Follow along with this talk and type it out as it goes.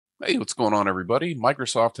Hey, what's going on, everybody?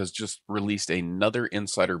 Microsoft has just released another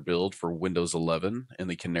insider build for Windows 11 in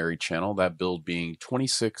the Canary Channel, that build being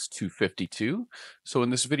 26.252. So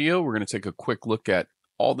in this video, we're going to take a quick look at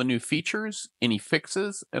all the new features, any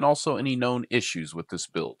fixes, and also any known issues with this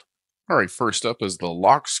build. All right, first up is the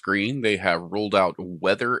lock screen. They have rolled out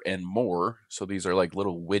weather and more. So these are like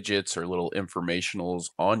little widgets or little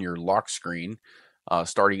informationals on your lock screen,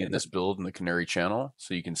 starting in this build in the Canary Channel.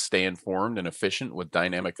 So you can stay informed and efficient with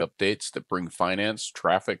dynamic updates that bring finance,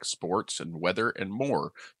 traffic, sports, and weather and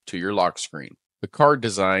more to your lock screen. The card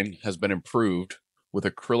design has been improved with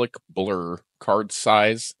acrylic blur, card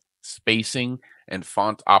size, spacing, and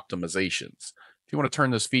font optimizations. If you want to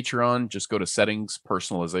turn this feature on, just go to Settings,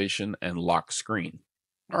 Personalization, and Lock Screen.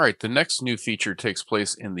 All right, the next new feature takes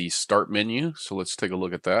place in the Start menu. So let's take a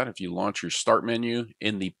look at that. If you launch your Start menu,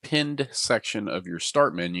 in the Pinned section of your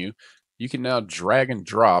Start menu, you can now drag and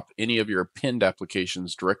drop any of your pinned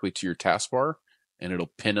applications directly to your taskbar, and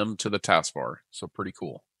it'll pin them to the taskbar. So pretty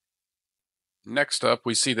cool. Next up,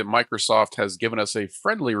 we see that Microsoft has given us a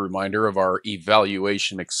friendly reminder of our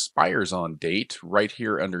evaluation expires on date right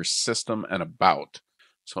here under System and About.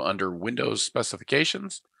 So under Windows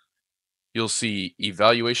Specifications, you'll see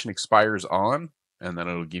evaluation expires on, and then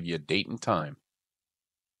it'll give you a date and time.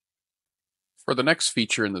 For the next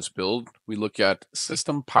feature in this build, we look at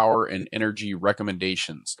system power and energy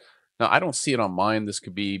recommendations. Now, I don't see it on mine. This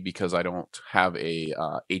could be because I don't have a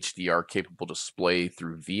HDR capable display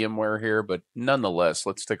through VMware here, but nonetheless,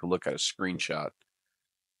 let's take a look at a screenshot.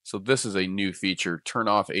 So this is a new feature, turn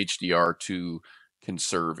off HDR to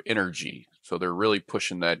conserve energy. So they're really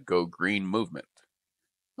pushing that go green movement.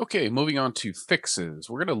 Okay, moving on to fixes.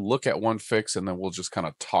 We're going to look at one fix and then we'll just kind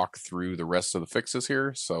of talk through the rest of the fixes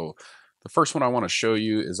here. So the first one I want to show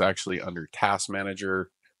you is actually under Task Manager.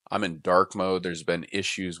 I'm in dark mode. There's been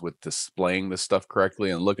issues with displaying this stuff correctly,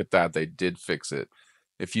 and look at that, they did fix it.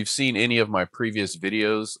 If you've seen any of my previous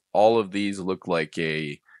videos, all of these look like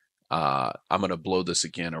I'm going to blow this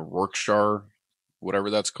again, a Rorschach, whatever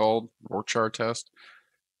that's called, Rorschach test,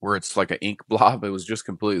 where it's like an ink blob. It was just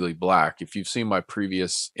completely black. If you've seen my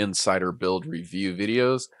previous insider build review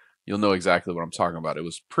videos, you'll know exactly what I'm talking about. It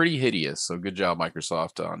was pretty hideous. So good job,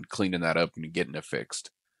 Microsoft, on cleaning that up and getting it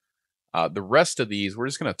fixed. The rest of these, we're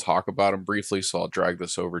just going to talk about them briefly. So I'll drag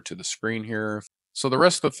this over to the screen here. So the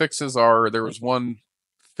rest of the fixes are, there was one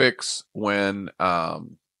fix when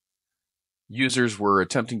users were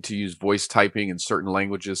attempting to use voice typing in certain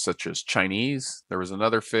languages such as Chinese. There was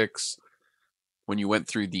another fix when you went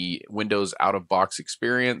through the Windows out-of-box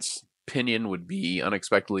experience. Pinion would be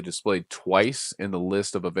unexpectedly displayed twice in the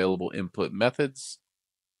list of available input methods.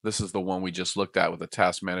 This is the one we just looked at with the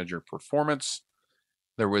Task Manager performance.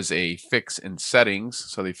 There was a fix in settings,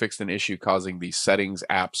 so they fixed an issue causing the settings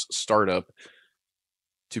apps startup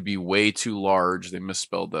to be way too large. They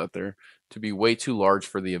misspelled that there. To be way too large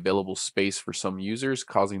for the available space for some users,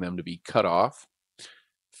 causing them to be cut off.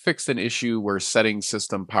 Fixed an issue where setting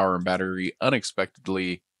system power and battery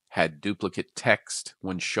unexpectedly had duplicate text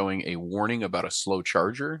when showing a warning about a slow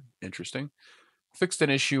charger. Interesting. Fixed an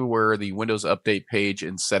issue where the Windows Update page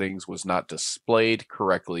in settings was not displayed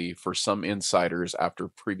correctly for some insiders after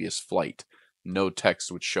previous flight. No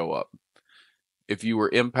text would show up. If you were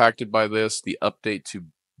impacted by this, the update to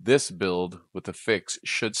this build with the fix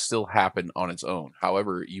should still happen on its own.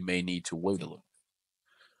 However, you may need to wait a little.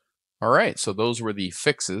 All right, so those were the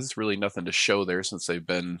fixes. Really nothing to show there since they've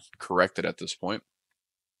been corrected at this point.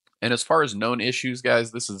 And as far as known issues,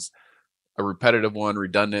 guys, this is a repetitive one,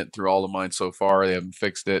 redundant through all of mine so far. They haven't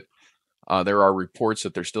fixed it. There are reports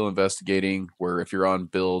that they're still investigating where if you're on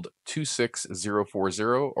build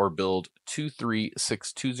 26040 or build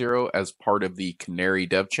 23620 as part of the Canary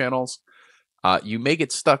dev channels, you may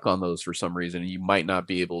get stuck on those for some reason, and you might not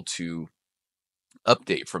be able to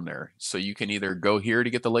update from there. So you can either go here to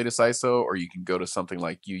get the latest ISO, or you can go to something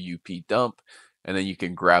like UUP dump, and then you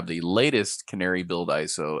can grab the latest Canary build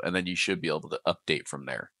ISO, and then you should be able to update from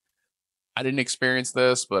there. I didn't experience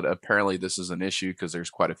this, but apparently this is an issue because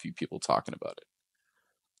there's quite a few people talking about it.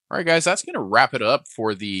 All right, guys, that's going to wrap it up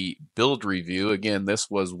for the build review. Again,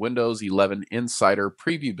 this was Windows 11 Insider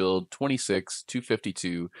Preview Build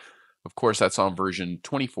 26252. Of course, that's on version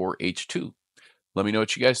 24H2. Let me know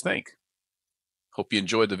what you guys think. Hope you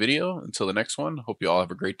enjoyed the video. Until the next one, hope you all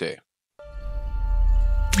have a great day.